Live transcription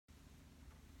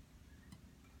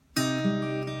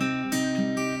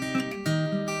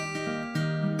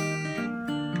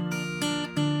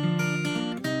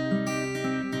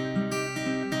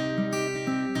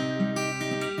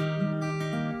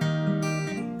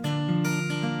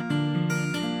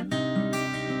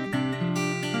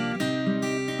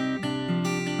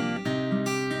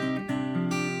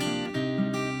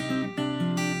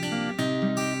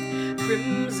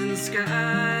crimson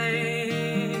sky,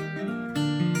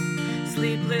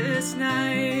 sleepless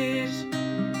night,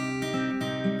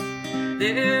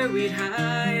 there we'd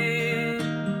hide,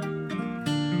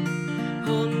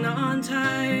 holding on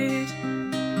tight.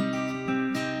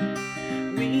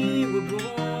 We were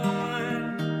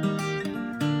born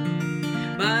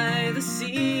by the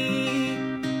sea,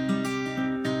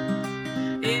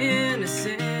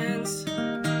 innocence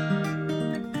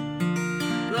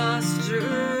lost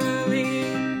early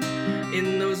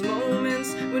in those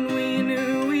moments when we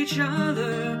knew each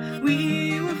other.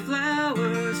 We were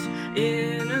flowers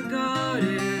in a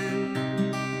garden,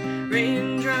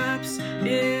 raindrops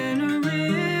in a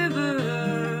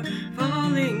river,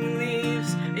 falling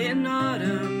leaves in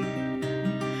autumn.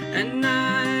 And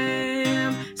I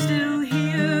am still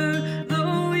here,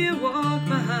 though you walk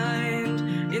behind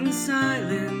in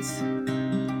silence.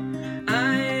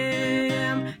 I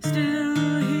am still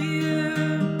here.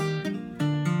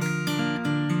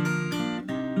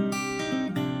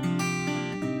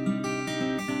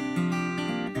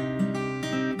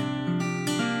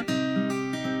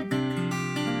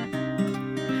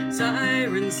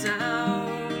 Siren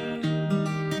sound,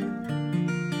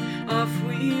 off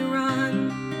we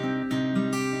run,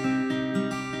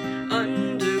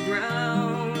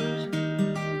 underground,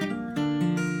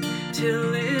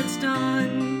 till it's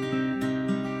done.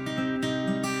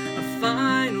 A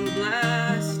final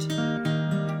blast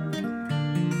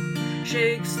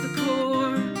shakes the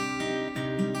core,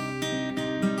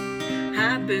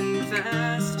 happened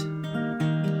fast,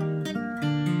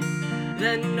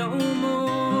 then no more.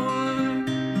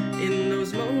 In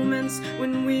those moments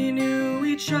when we knew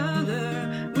each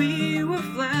other, we were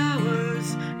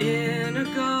flowers in a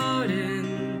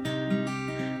garden,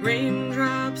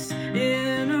 raindrops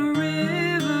in a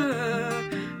river,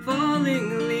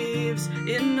 falling leaves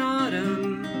in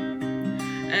autumn.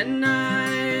 And I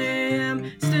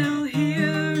am still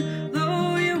here,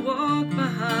 though you walk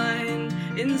behind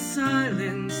in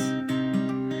silence.